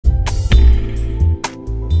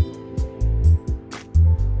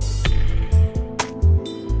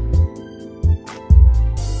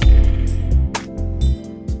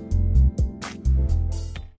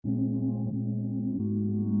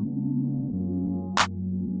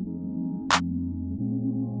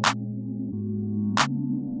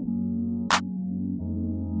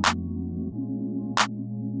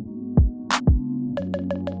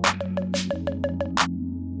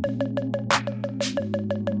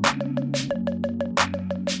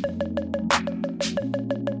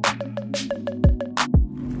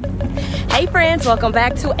Hey friends, welcome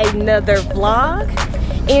back to another vlog.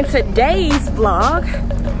 In today's vlog,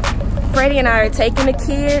 Freddie and I are taking the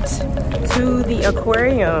kids to the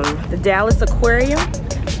aquarium, the Dallas Aquarium.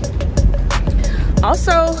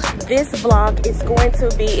 Also, this vlog is going to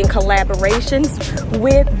be in collaborations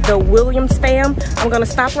with the Williams fam. I'm gonna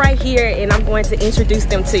stop right here and I'm going to introduce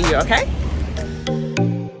them to you, okay?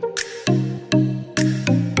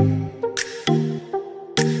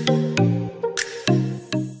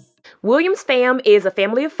 Williams fam is a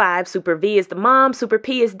family of 5. Super V is the mom, Super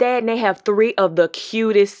P is dad, and they have 3 of the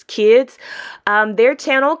cutest kids. Their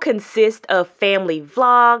channel consists of family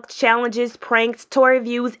vlogs, challenges, pranks, toy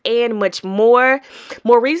reviews, and much more.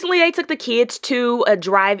 More recently, they took the kids to a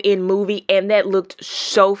drive-in movie, and that looked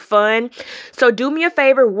so fun. So do me a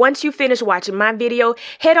favor, once you finish watching my video,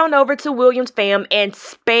 head on over to Williams fam and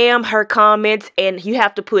spam her comments, and you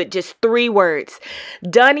have to put just 3 words.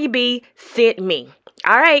 donyb sent me.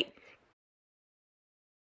 All right.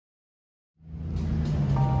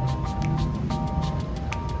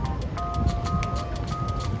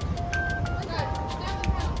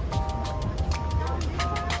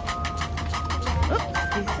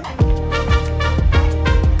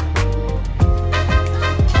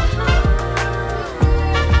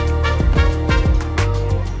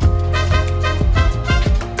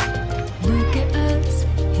 Look at us,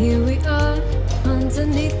 here we are,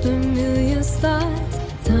 underneath the million stars.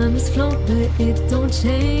 Time has flown, but it don't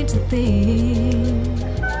change a thing.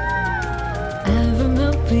 I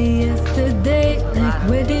remember yesterday, like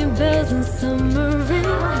wedding bells and summer rain.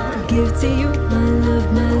 I give to you my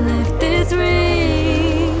love, my life, this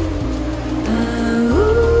ring.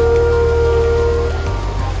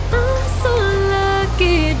 I'm so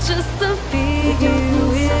lucky just to be here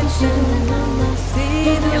with you.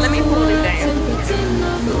 Yeah, let me pull it down.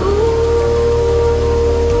 Ooh,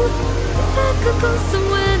 if I could go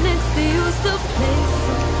somewhere next to you, the place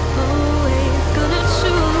I'm always gonna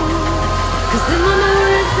choose. 'Cause in my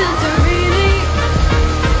mind it's Santorini,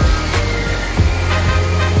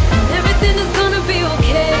 and everything is gonna be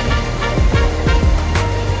okay.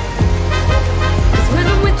 'Cause when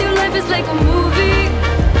I'm with you, life is like a movie.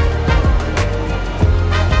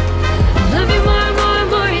 I love you more and more and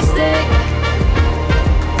more each day.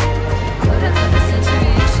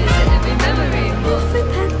 If we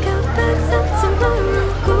pack our bags up tomorrow,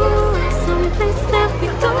 go someplace that we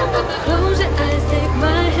don't know. Close your eyes, take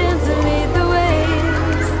my hands and lead the way.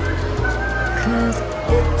 'Cause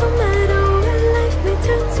it don't matter where life may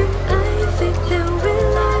turn to, I think that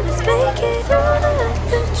we'll always make it through the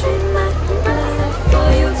life and dream like umbrella for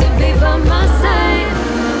you to be by my side.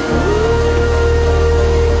 Ooh,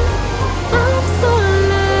 I'm so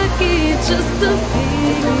lucky just to be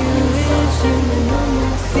with you.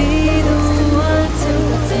 Be the one to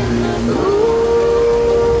ooh,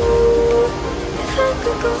 if I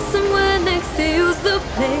could go somewhere next to you's the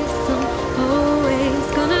place I'm always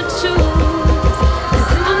gonna choose. 'Cause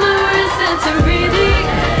in my mirror is Santorini,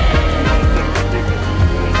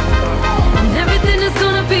 and everything is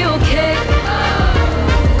gonna be okay.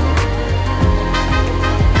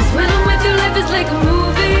 'Cause when I'm with you, life is like a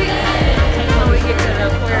movie. When we get to the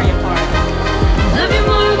aquarium part. Love you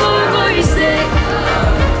more and more and more each day.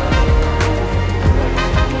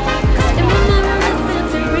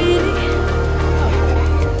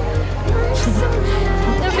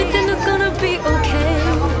 Everything is gonna be okay.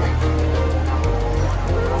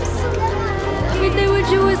 Every day with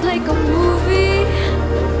you is like a movie.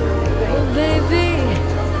 Oh baby,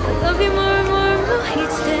 I love you more and more and more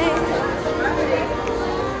each day.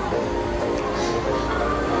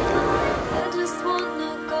 I just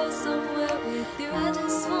wanna go somewhere with you. I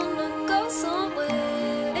just wanna go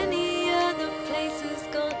somewhere. Any other place is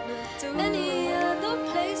gonna do. Any other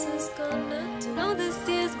place is gonna do. Know this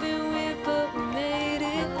year's been weird, but we made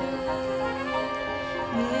it through.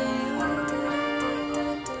 Me and you,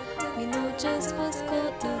 we know just what's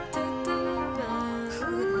gonna do.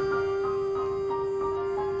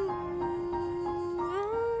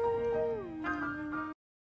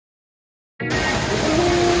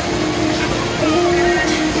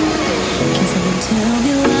 Can someone tell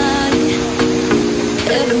me why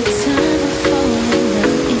every time I fall in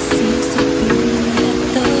love, it seems to be at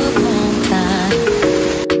the wrong time?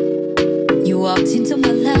 You walked into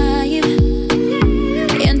my life,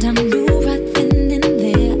 and I knew right then and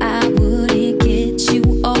there I wouldn't get you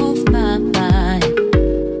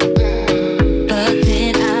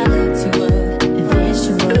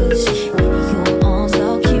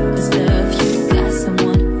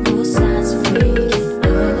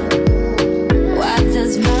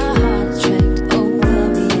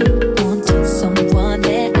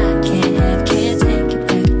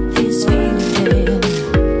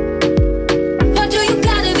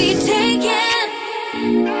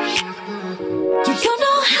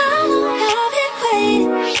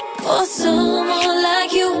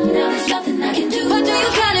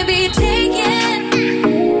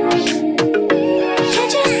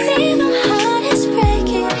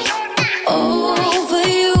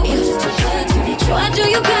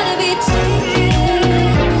gotta be taken.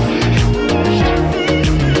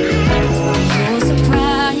 You're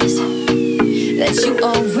surprised that you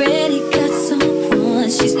already got someone.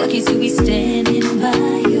 She's lucky to be standing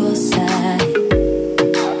by your side.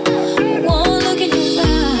 One look in your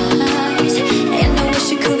eyes, and I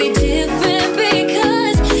wish it could be different,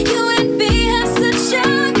 because you and me have such a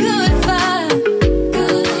good vibe.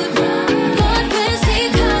 But when she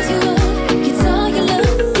calls you up, gets all your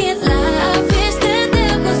love, get live, wish that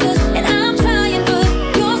there was us. And I'm trying, but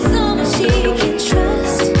you're someone she can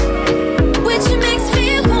trust, which makes me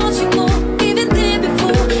want you more, even than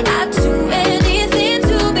before. I'd do anything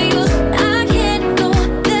to be yours. I can't ignore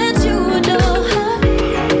that you adore her.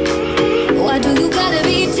 Why do you gotta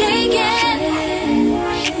be taken?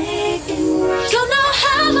 Don't know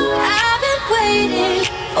how long I've been waiting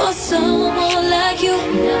for someone like you.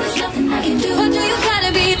 Now there's nothing I can do. Why do you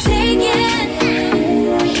gotta be taken?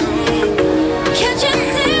 Can't you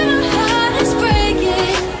see my heart is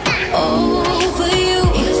breaking over you?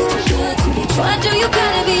 You're just too good to be true. Why do you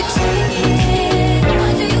gotta be taken? Why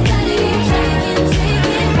do you gotta be taken?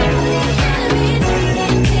 Why do you gotta be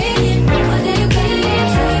taken? Why do you gotta be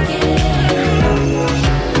taken?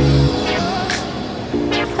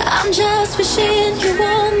 I'm just wishing you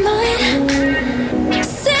were mine.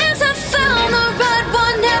 Seems I found the right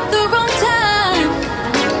one at the wrong time.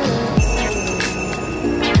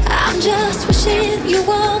 I'm just wishing you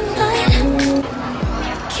were mine.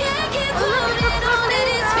 Can't keep holding on to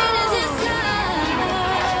these feelings inside.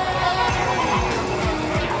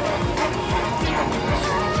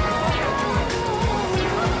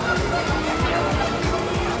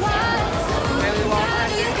 Why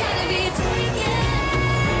do you gotta be taken?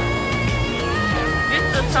 It's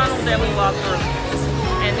the tunnel that we walk through.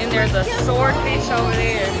 And then there's a swordfish over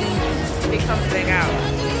there. He comes back out.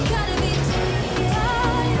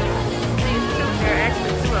 These two, they're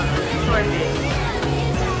actually two of them. Swordfish.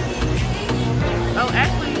 Oh,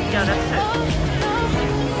 actually, yeah, that's it.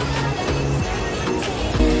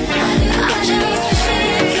 I'm just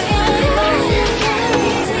wishing you were mine.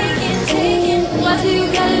 Why do you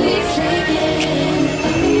gotta be taken?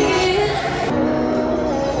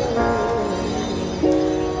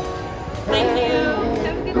 Thank you.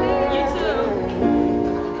 Have a good day. You too.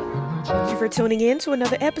 Thank you for tuning in to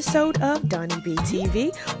another episode of donyb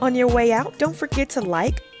TV. On your way out, don't forget to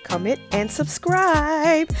like, comment, and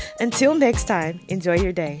subscribe. Until next time, enjoy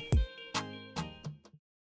your day.